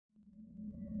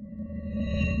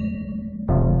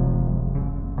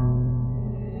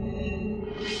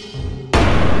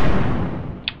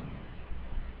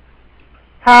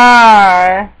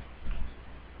Hi!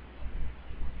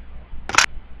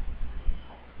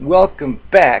 Welcome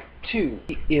back to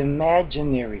the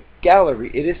Imaginary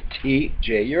Gallery. It is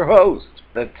TJ, your host.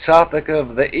 The topic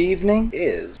of the evening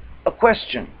is a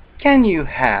question. Can you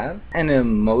have an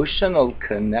emotional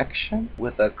connection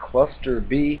with a cluster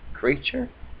B creature?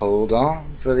 Hold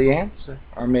on for the answer,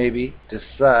 or maybe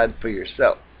decide for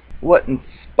yourself. What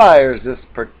inspires this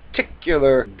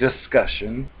particular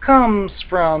discussion comes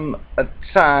from a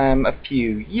time a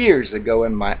few years ago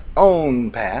in my own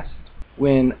past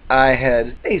when I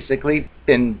had basically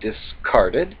been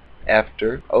discarded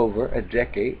after over a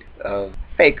decade of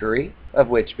fakery, of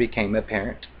which became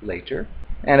apparent later.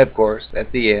 And of course,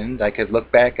 at the end, I could look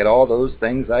back at all those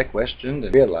things I questioned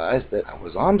and realize that I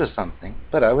was onto something,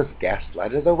 but I was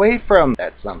gaslighted away from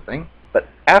that something. But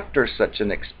after such an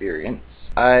experience,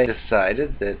 I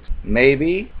decided that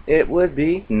maybe it would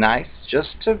be nice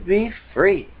just to be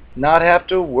free, not have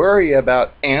to worry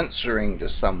about answering to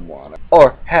someone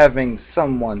or having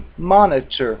someone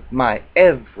monitor my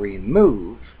every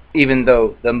move, even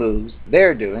though the moves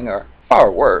they're doing are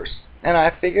far worse. And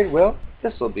I figured, well,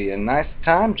 this will be a nice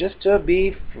time just to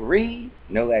be free,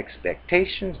 no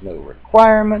expectations, no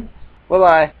requirements. Well,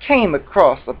 I came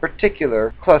across a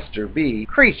particular cluster B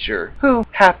creature who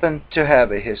happened to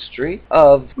have a history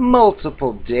of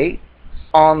multiple dates.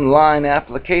 Online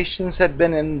applications had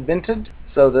been invented,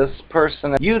 so this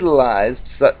person utilized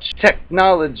such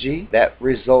technology that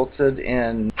resulted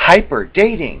in hyper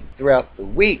dating throughout the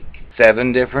week.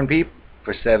 7 different people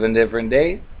for 7 different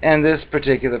days. And this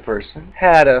particular person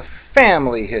had a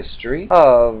family history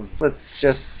of, let's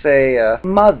just say, a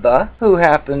mother who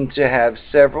happened to have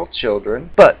several children,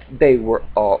 but they were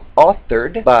all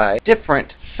authored by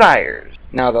different sires.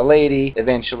 Now, the lady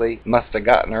eventually must have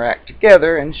gotten her act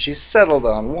together and she settled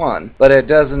on one, but it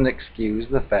doesn't excuse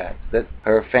the fact that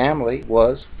her family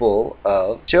was full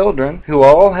of children who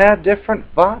all had different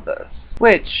fathers,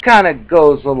 which kind of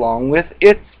goes along with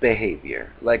its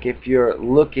behavior. Like if you're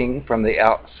looking from the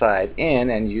outside in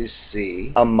and you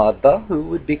see a mother who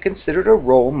would be considered a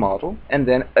role model, and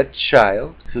then a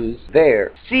child who's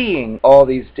there seeing all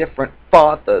these different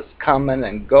fathers coming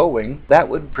and going, that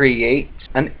would create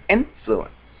an influence.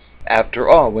 After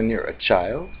all, when you're a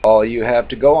child, all you have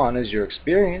to go on is your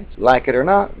experience. Like it or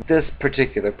not, this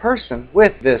particular person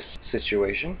with this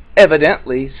situation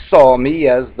evidently saw me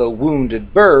as the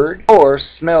wounded bird, or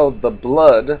smelled the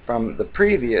blood from the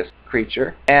previous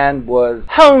creature, and was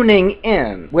honing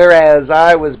in, whereas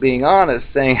I was being honest,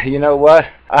 saying, you know what,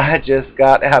 I just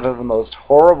got out of the most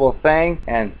horrible thing,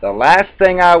 and the last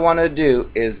thing I want to do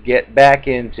is get back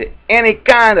into any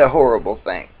kind of horrible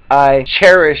thing. I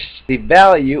cherished the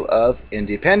value of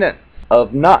independence,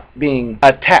 of not being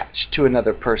attached to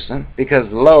another person, because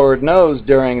Lord knows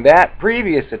during that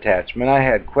previous attachment I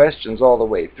had questions all the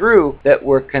way through that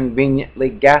were conveniently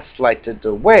gaslighted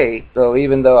away. So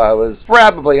even though I was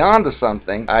probably onto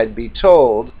something, I'd be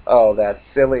told, oh, that's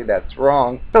silly, that's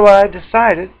wrong. So I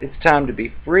decided it's time to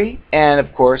be free, and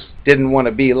of course didn't want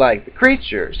to be like the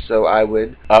creature, so I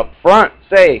would up front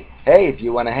say, hey, if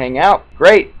you want to hang out,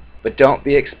 great, but don't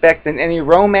be expecting any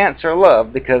romance or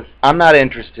love, because I'm not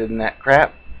interested in that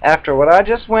crap. After what I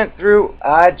just went through,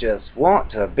 I just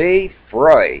want to be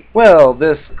free. Well,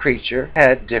 this creature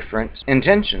had different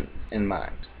intentions in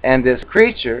mind. And this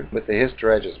creature, with the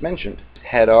history I just mentioned,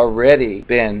 had already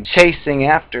been chasing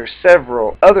after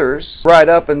several others right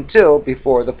up until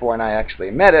before the point I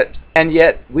actually met it. And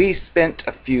yet we spent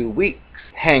a few weeks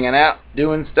hanging out,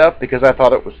 doing stuff because I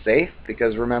thought it was safe.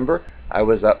 Because remember, I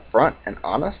was up front and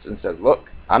honest and said, look,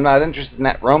 I'm not interested in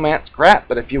that romance crap,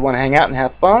 but if you want to hang out and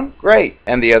have fun, great.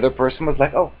 And the other person was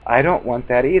like, oh, I don't want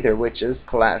that either, which is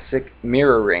classic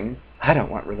mirroring. I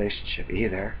don't want relationship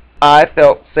either. I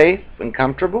felt safe and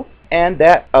comfortable, and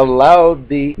that allowed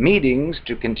the meetings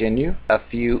to continue. A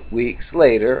few weeks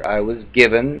later, I was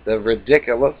given the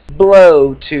ridiculous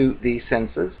blow to the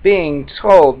senses, being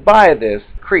told by this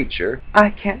creature,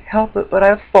 I can't help it, but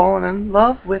I've fallen in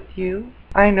love with you.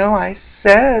 I know I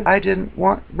said I didn't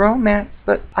want romance,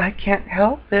 but I can't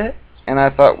help it. And I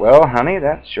thought, well, honey,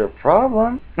 that's your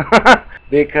problem.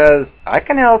 Because I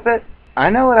can help it. I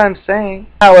know what I'm saying.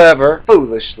 However,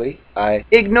 foolishly, I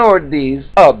ignored these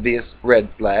obvious red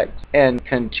flags and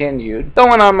continued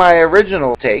going on my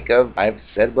original take of, I've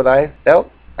said what I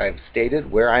felt, I've stated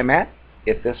where I'm at.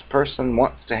 If this person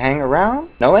wants to hang around,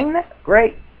 knowing that,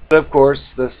 great. But of course,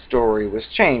 the story was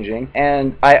changing,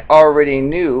 and I already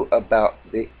knew about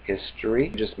the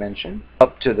history just mentioned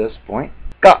up to this point.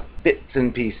 Got bits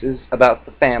and pieces about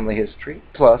the family history,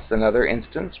 plus another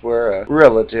instance where a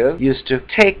relative used to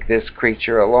take this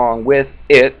creature along with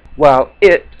it while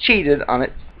it cheated on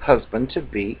its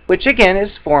husband-to-be, which again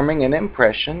is forming an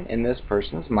impression in this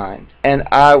person's mind. And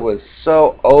I was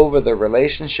so over the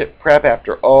relationship crap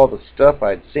after all the stuff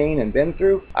I'd seen and been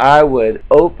through, I would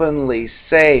openly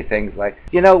say things like,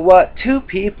 you know what, two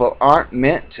people aren't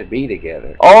meant to be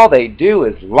together. All they do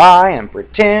is lie and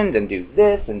pretend and do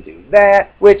this and do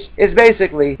that, which is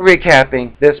basically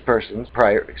recapping this person's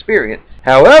prior experience.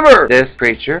 However, this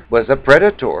creature was a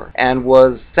predator and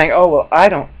was saying, oh, well, I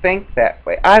don't think that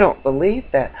way. I don't believe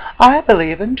that. I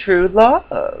believe in true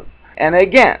love. And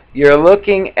again, you're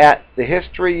looking at the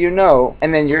history you know,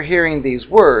 and then you're hearing these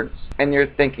words, and you're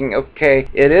thinking, okay,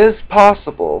 it is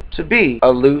possible to be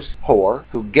a loose whore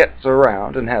who gets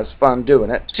around and has fun doing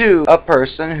it, to a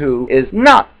person who is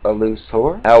not a loose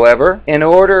whore. However, in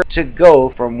order to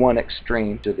go from one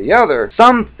extreme to the other,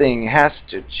 something has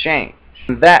to change.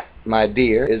 That, my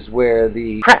dear, is where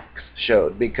the cracks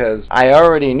showed, because I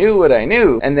already knew what I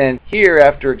knew, and then here,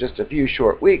 after just a few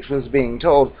short weeks, was being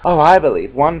told, oh, I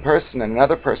believe one person and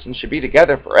another person should be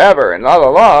together forever, and la la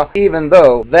la, even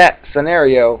though that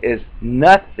scenario is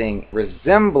nothing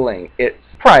resembling its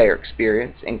prior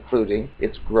experience, including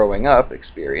its growing up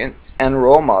experience and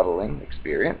role modeling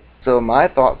experience. So my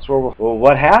thoughts were, well,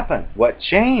 what happened? What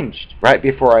changed? Right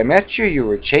before I met you, you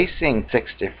were chasing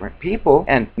 6 different people,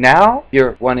 and now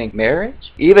you're wanting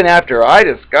marriage? Even after I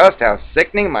discussed how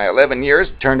sickening my 11 years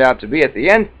turned out to be at the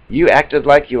end, you acted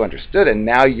like you understood, and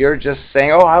now you're just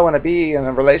saying, oh, I want to be in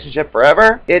a relationship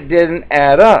forever? It didn't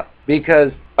add up,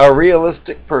 because a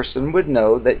realistic person would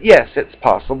know that, yes, it's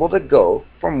possible to go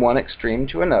from one extreme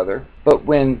to another, but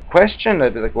when questioned,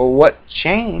 I'd be like, well, what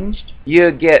changed?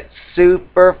 You get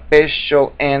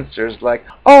superficial answers like,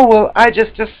 oh, well, I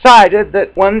just decided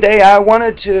that one day I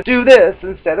wanted to do this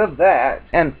instead of that.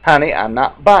 And honey, I'm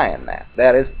not buying that.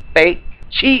 That is fake,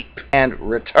 cheap, and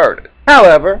retarded.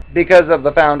 However, because of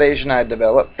the foundation I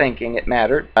developed thinking it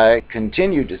mattered, I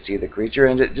continued to see the creature,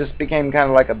 and it just became kind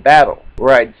of like a battle,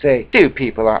 where I'd say, two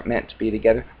people aren't meant to be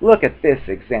together. Look at this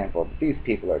example that these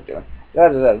people are doing. Da,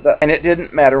 da, da, da. And it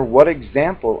didn't matter what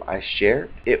example I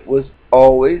shared. It was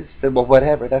always, well,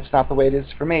 whatever, that's not the way it is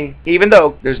for me. Even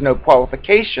though there's no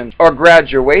qualification or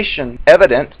graduation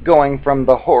evident going from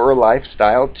the horror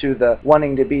lifestyle to the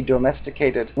wanting to be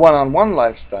domesticated one-on-one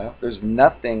lifestyle. There's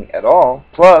nothing at all.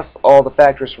 Plus, all the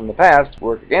factors from the past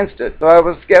work against it, so I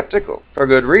was skeptical, for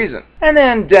good reason. And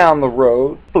then down the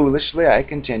road, foolishly, I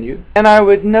continued, and I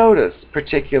would notice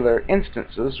particular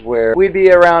instances where we'd be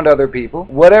around other people,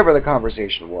 whatever the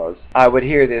conversation was. I would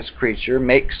hear this creature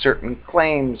make certain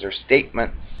claims or statements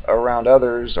around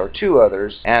others or to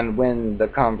others, and when the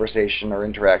conversation or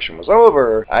interaction was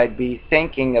over, I'd be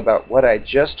thinking about what I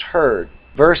just heard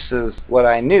versus what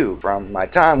I knew from my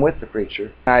time with the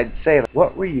creature. I'd say,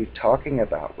 what were you talking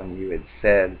about when you had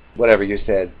said whatever you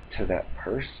said to that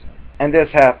person? And this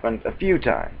happened a few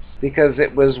times, because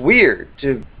it was weird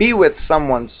to be with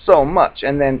someone so much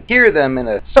and then hear them in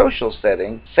a social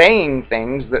setting saying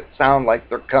things that sound like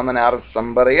they're coming out of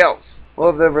somebody else.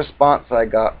 Well, the response I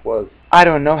got was, I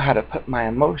don't know how to put my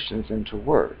emotions into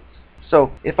words.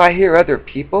 So if I hear other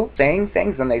people saying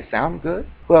things and they sound good,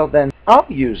 well then I'll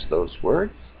use those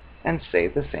words and say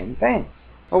the same thing.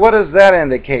 Well, what does that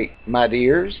indicate, my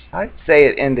dears? I'd say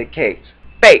it indicates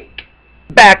fake.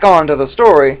 Back onto the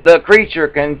story, the creature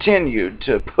continued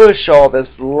to push all this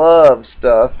love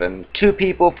stuff and two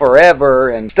people forever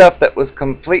and stuff that was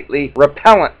completely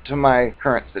repellent to my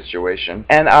current situation.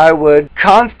 And I would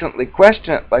constantly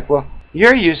question it like, well,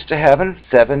 you're used to having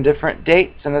 7 different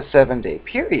dates in a 7-day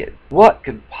period. What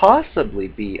could possibly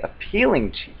be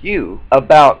appealing to you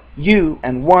about you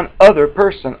and one other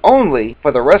person only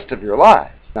for the rest of your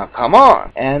life? Now come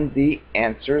on. And the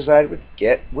answers I would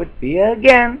get would be,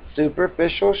 again,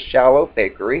 superficial, shallow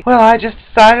fakery. Well, I just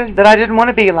decided that I didn't want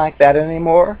to be like that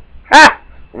anymore. Ha!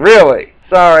 Really?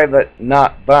 Sorry, but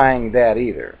not buying that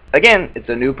either. Again, it's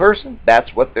a new person.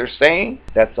 That's what they're saying.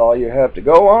 That's all you have to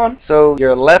go on. So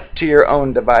you're left to your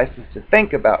own devices to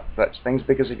think about such things,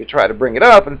 because if you try to bring it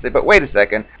up and say, but wait a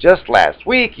second, just last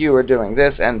week you were doing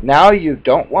this and now you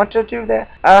don't want to do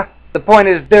that? The point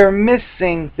is they're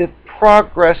missing the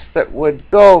progress that would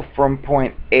go from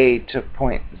point A to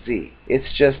point Z.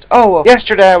 It's just, oh, well,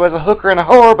 yesterday I was a hooker and a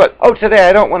whore, but, oh, today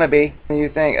I don't want to be. And you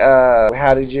think,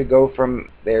 how did you go from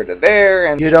there to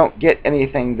there? And you don't get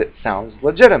anything that sounds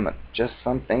legitimate, just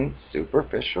something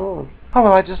superficial. Oh,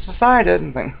 well, I just decided,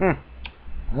 and think,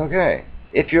 okay.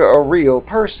 If you're a real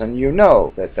person, you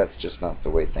know that that's just not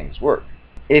the way things work.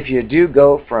 if you do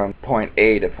go from point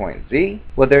A to point Z,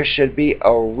 well, there should be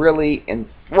a really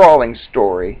enthralling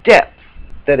story, depth,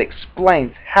 that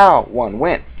explains how one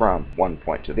went from one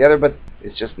point to the other, but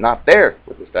it's just not there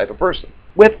with this type of person.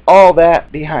 With all that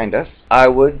behind us, I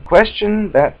would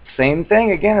question that same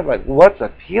thing again of like, what's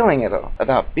appealing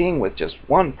about being with just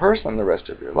one person the rest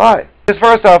of your life? Because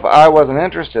first off, I wasn't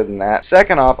interested in that.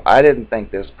 Second off, I didn't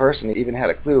think this person even had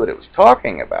a clue what it was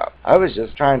talking about. I was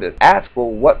just trying to ask, well,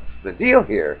 what's the deal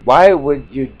here? Why would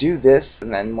you do this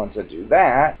and then once I do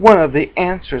that? One of the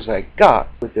answers I got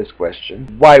with this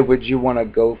question, why would you want to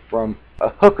go from a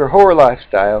hooker whore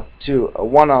lifestyle to a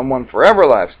one-on-one forever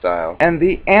lifestyle? And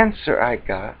the answer I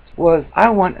got was, I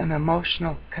want an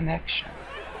emotional connection.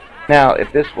 Now,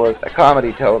 if this was a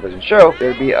comedy television show,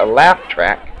 there'd be a laugh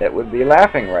track that would be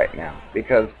laughing right now.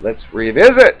 Because, let's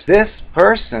revisit, this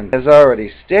person has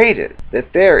already stated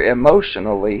that they're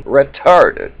emotionally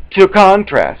retarded. To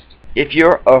contrast, if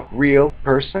you're a real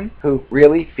person who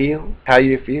really feels how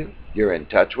you feel, you're in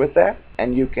touch with that,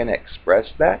 and you can express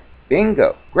that,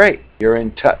 bingo, great, you're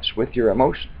in touch with your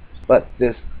emotions. But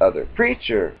this other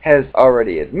creature has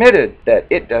already admitted that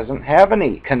it doesn't have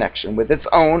any connection with its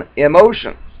own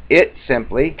emotions. It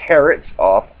simply parrots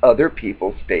off other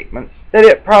people's statements that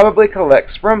it probably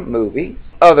collects from movies,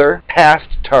 other past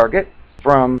targets,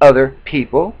 from other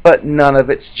people, but none of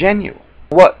it's genuine.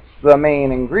 What's the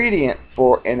main ingredient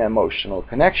for an emotional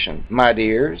connection? My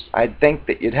dears, I'd think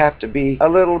that you'd have to be a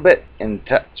little bit in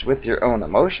touch with your own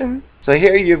emotions. So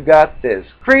here you've got this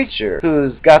creature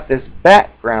who's got this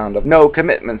background of no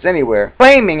commitments anywhere,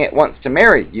 claiming it wants to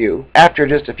marry you after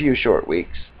just a few short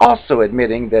weeks, also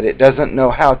admitting that it doesn't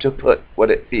know how to put what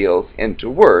it feels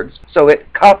into words, so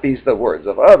it copies the words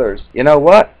of others. You know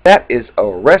what? That is a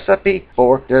recipe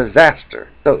for disaster.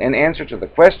 So in answer to the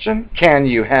question, can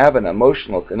you have an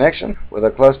emotional connection with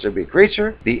a cluster B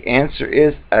creature? The answer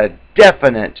is a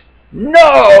definite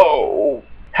no!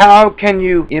 How can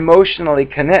you emotionally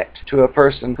connect to a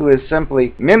person who is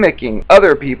simply mimicking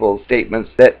other people's statements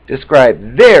that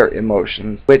describe their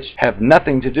emotions, which have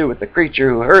nothing to do with the creature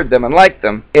who heard them and liked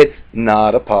them? It's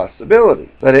not a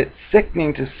possibility. But it's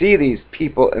sickening to see these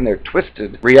people in their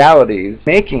twisted realities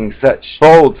making such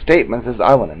bold statements as,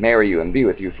 I want to marry you and be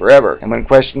with you forever. And when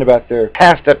questioned about their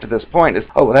past up to this point, is,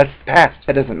 oh, well, that's the past.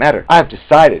 That doesn't matter. I've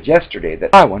decided yesterday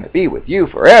that I want to be with you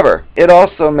forever. It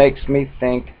also makes me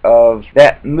think of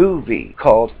that movie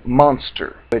called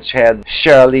Monster, which had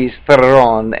Charlize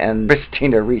Theron and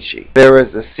Christina Ricci. There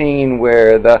was a scene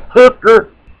where the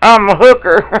hooker, I'm a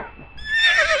hooker,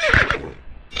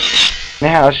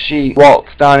 now she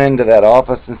waltzed on into that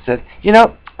office and said, you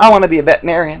know, I want to be a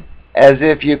veterinarian. As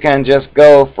if you can just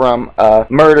go from a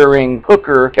murdering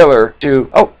hooker killer to,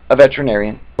 oh, a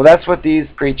veterinarian. Well, that's what these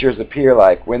creatures appear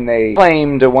like when they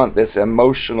claim to want this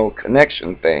emotional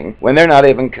connection thing, when they're not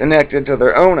even connected to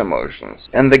their own emotions.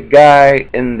 And the guy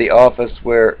in the office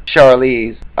where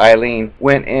Charlize, Eileen,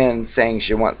 went in saying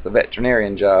she wants the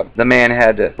veterinarian job, the man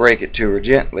had to break it to her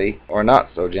gently, or not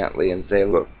so gently, and say,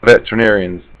 look, A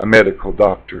veterinarian's a medical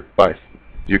doctor by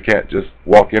you can't just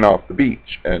walk in off the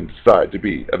beach and decide to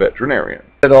be a veterinarian.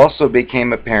 It also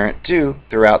became apparent, too,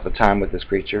 throughout the time with this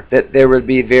creature, that there would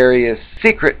be various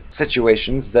secret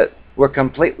situations that were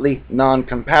completely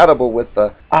non-compatible with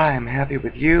the I am happy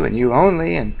with you and you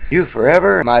only and you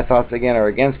forever. My thoughts again are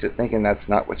against it, thinking that's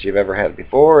not what you've ever had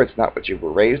before, it's not what you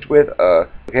were raised with.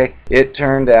 Okay, it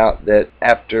turned out that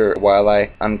after a while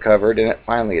I uncovered, and it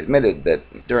finally admitted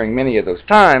that during many of those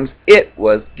times it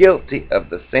was guilty of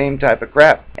the same type of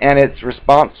crap, and its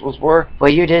responses were, well,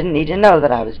 you didn't need to know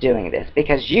that I was doing this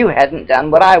because you hadn't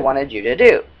done what I wanted you to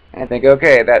do. And I think,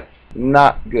 okay, that's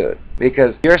not good,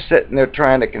 because you're sitting there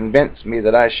trying to convince me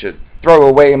that I should throw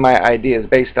away my ideas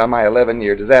based on my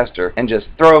 11-year disaster and just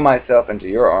throw myself into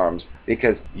your arms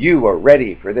because you are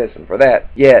ready for this and for that,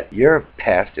 yet your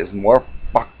past is more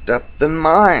fucked up than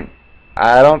mine.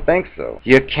 I don't think so.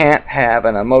 You can't have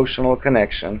an emotional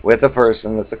connection with a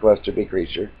person that's a cluster B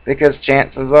creature, because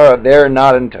chances are they're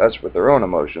not in touch with their own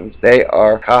emotions. They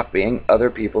are copying other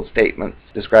people's statements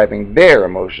describing their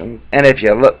emotions, and if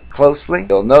you look closely,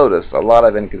 you'll notice a lot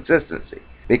of inconsistency,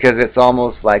 because it's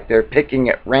almost like they're picking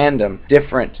at random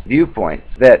different viewpoints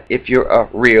that if you're a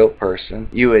real person,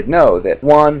 you would know that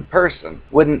one person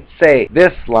wouldn't say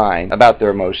this line about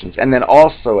their emotions and then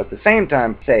also at the same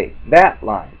time say that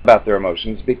line about their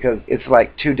emotions, because it's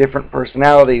like two different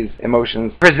personalities,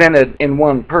 emotions presented in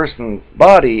one person's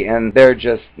body, and they're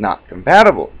just not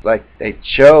compatible. It's like they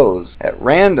chose at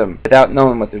random, without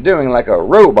knowing what they're doing, like a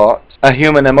robot, a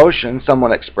human emotion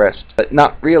someone expressed, but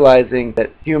not realizing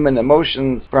that human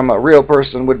emotions emotions from a real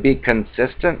person would be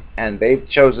consistent, and they've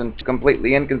chosen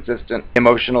completely inconsistent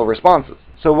emotional responses.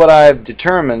 So what I've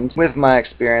determined with my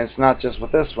experience, not just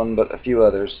with this one, but a few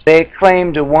others, they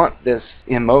claim to want this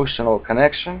emotional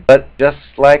connection, but just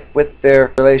like with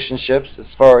their relationships, as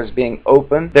far as being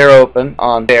open, they're open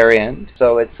on their end,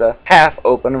 so it's a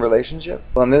half-open relationship.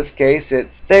 Well, in this case,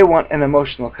 they want an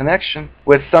emotional connection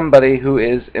with somebody who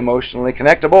is emotionally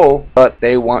connectable, but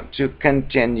they want to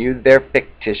continue their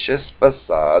fictitious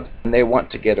facade, and they want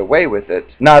to get away with it,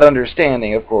 not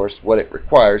understanding, of course, what it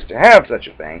requires to have such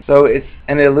a thing. So it's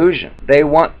an illusion. They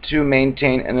want to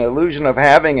maintain an illusion of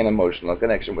having an emotional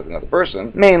connection with another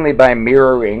person, mainly by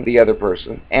mirroring the other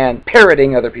person and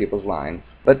parroting other people's lines.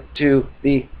 But to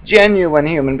the genuine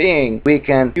human being, we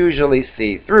can usually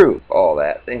see through all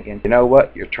that, thinking, you know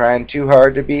what, you're trying too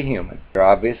hard to be human. You're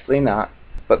obviously not.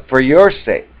 But for your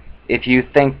sake, if you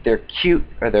think they're cute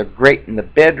or they're great in the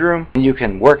bedroom, you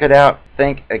can work it out,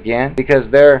 think again, because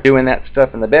they're doing that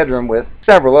stuff in the bedroom with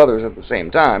several others at the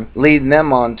same time, leading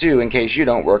them on too in case you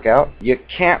don't work out. You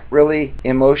can't really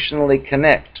emotionally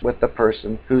connect with the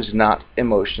person who's not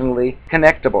emotionally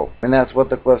connectable. And that's what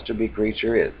the cluster B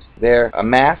creature is. They're a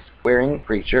mask-wearing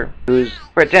creature who's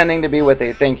pretending to be what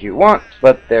they think you want,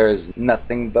 but there's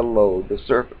nothing below the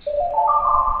surface.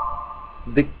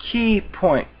 The key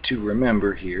point to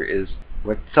remember here is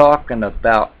we're talking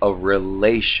about a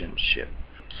relationship.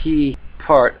 Key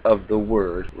part of the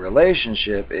word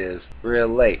relationship is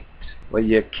relate. Well,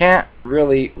 you can't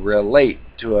really relate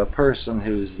to a person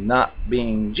who's not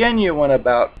being genuine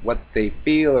about what they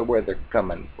feel or where they're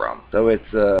coming from. So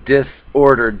it's a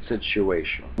disordered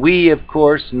situation. We, of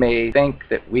course, may think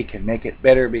that we can make it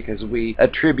better because we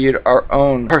attribute our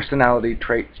own personality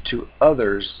traits to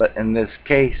others, but in this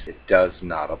case, it does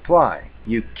not apply.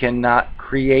 You cannot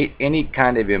create any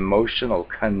kind of emotional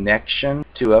connection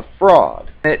to a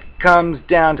fraud. It comes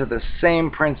down to the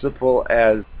same principle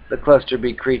as the cluster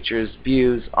B creature's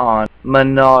views on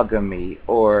monogamy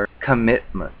or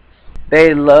commitments.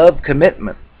 They love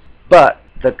commitments, but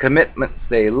the commitments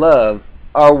they love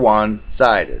are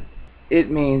one-sided.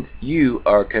 It means you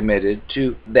are committed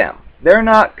to them. They're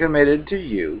not committed to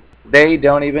you. They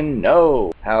don't even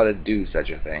know how to do such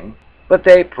a thing, but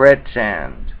they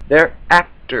pretend. They're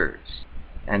actors,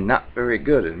 and not very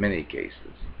good in many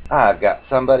cases. I've got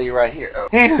somebody right here. Oh,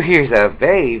 here's a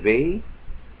baby.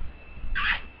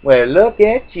 Well, look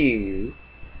at you.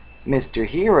 Mr.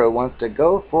 Hero wants to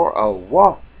go for a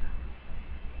walk.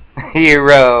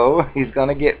 Hero, he's going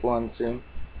to get one soon.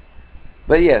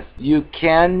 But yes, you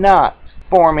cannot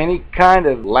form any kind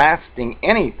of lasting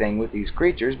anything with these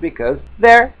creatures because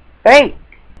they're fake.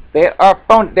 They are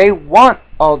phony. They want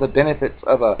all the benefits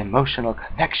of an emotional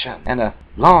connection and a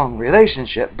long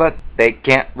relationship, but they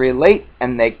can't relate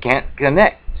and they can't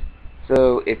connect.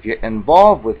 So if you're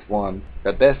involved with one,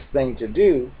 the best thing to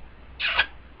do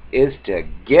is to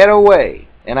get away.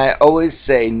 And I always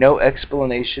say no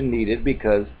explanation needed,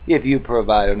 because if you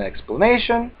provide an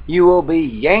explanation, you will be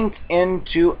yanked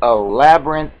into a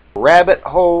labyrinth rabbit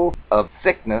hole of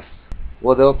sickness.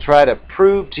 Well, they'll try to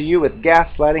prove to you with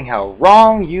gaslighting how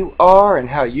wrong you are and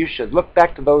how you should look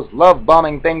back to those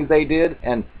love-bombing things they did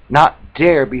and not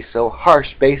dare be so harsh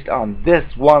based on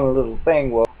this one little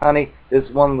thing. Well, honey, this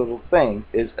one little thing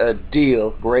is a deal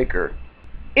breaker.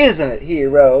 Isn't it,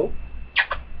 Hero?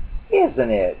 Isn't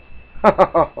it?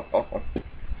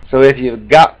 So if you've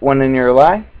got one in your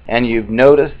life and you've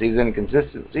noticed these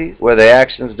inconsistencies where the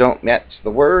actions don't match the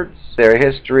words, their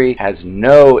history has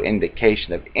no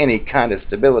indication of any kind of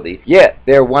stability, yet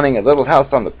they're wanting a little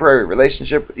house on the prairie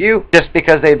relationship with you just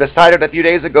because they've decided a few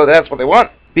days ago that's what they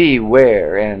want,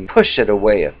 beware and push it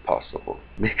away if possible,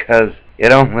 because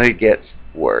it only gets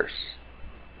worse.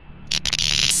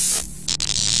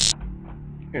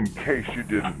 In case you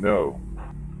didn't know,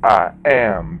 I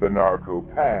am the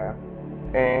Narcopath,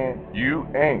 and you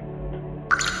ain't.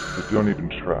 So don't even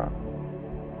try.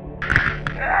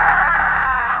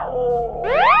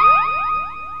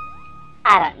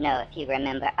 I don't know if you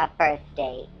remember our first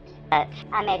date, but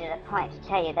I made it a point to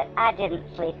tell you that I didn't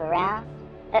sleep around,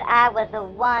 that I was a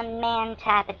one-man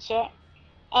type of chick.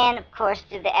 And, of course,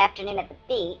 through the afternoon at the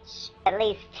beach, at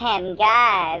least 10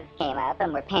 guys came up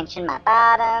and were pinching my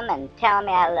bottom and telling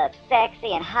me I looked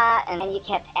sexy and hot, and you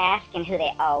kept asking who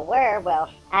they all were. Well,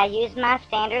 I used my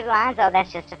standard lines. Oh,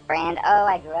 that's just a friend. Oh,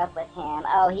 I grew up with him.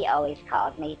 Oh, he always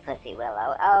calls me Pussy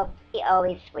Willow. Oh, he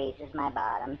always squeezes my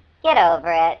bottom. Get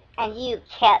over it. And you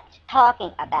kept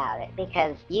talking about it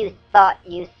because you thought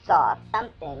you saw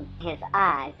something in his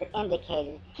eyes that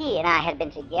indicated he and I had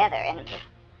been together, and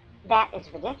that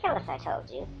is ridiculous, I told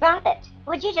you. Drop it.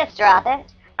 Would you just drop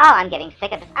it? Oh, I'm getting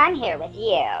sick of this. I'm here with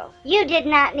you. You did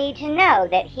not need to know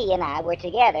that he and I were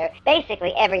together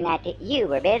basically every night that you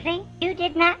were busy. You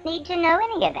did not need to know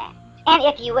any of that. And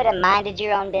if you would have minded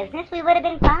your own business, we would have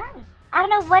been fine. I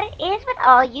don't know what it is with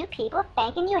all you people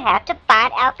thinking you have to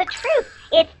find out the truth.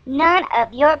 It's none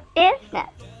of your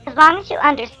business. As long as you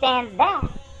understand that,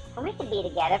 we could be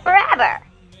together forever.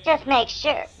 Just make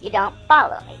sure you don't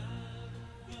follow me.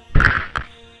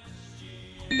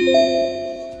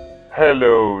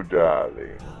 Hello,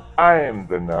 darling. I am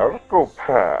the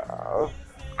Narcopath.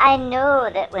 I know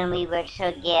that when we were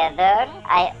together,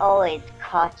 I always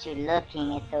caught you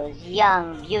looking at those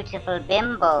young, beautiful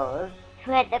bimbos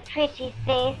who had the pretty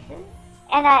faces,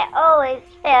 and I always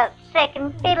felt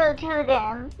second fiddle to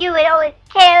them. You would always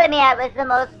tell me I was the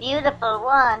most beautiful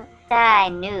one. I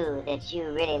knew that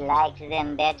you really liked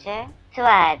them better, so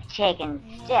I've taken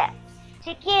steps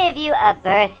to give you a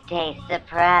birthday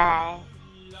surprise.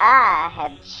 I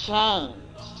have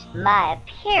changed my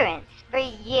appearance for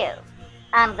you.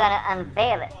 I'm gonna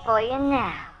unveil it for you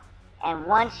now. And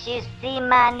once you see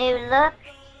my new look,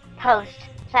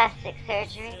 post-plastic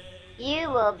surgery,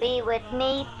 you will be with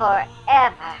me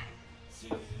forever.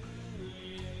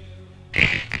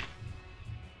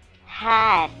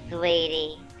 Hi,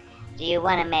 sweetie. Do you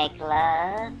want to make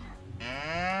love?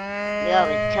 You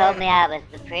always told me I was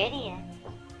the prettiest.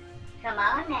 Come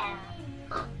on now.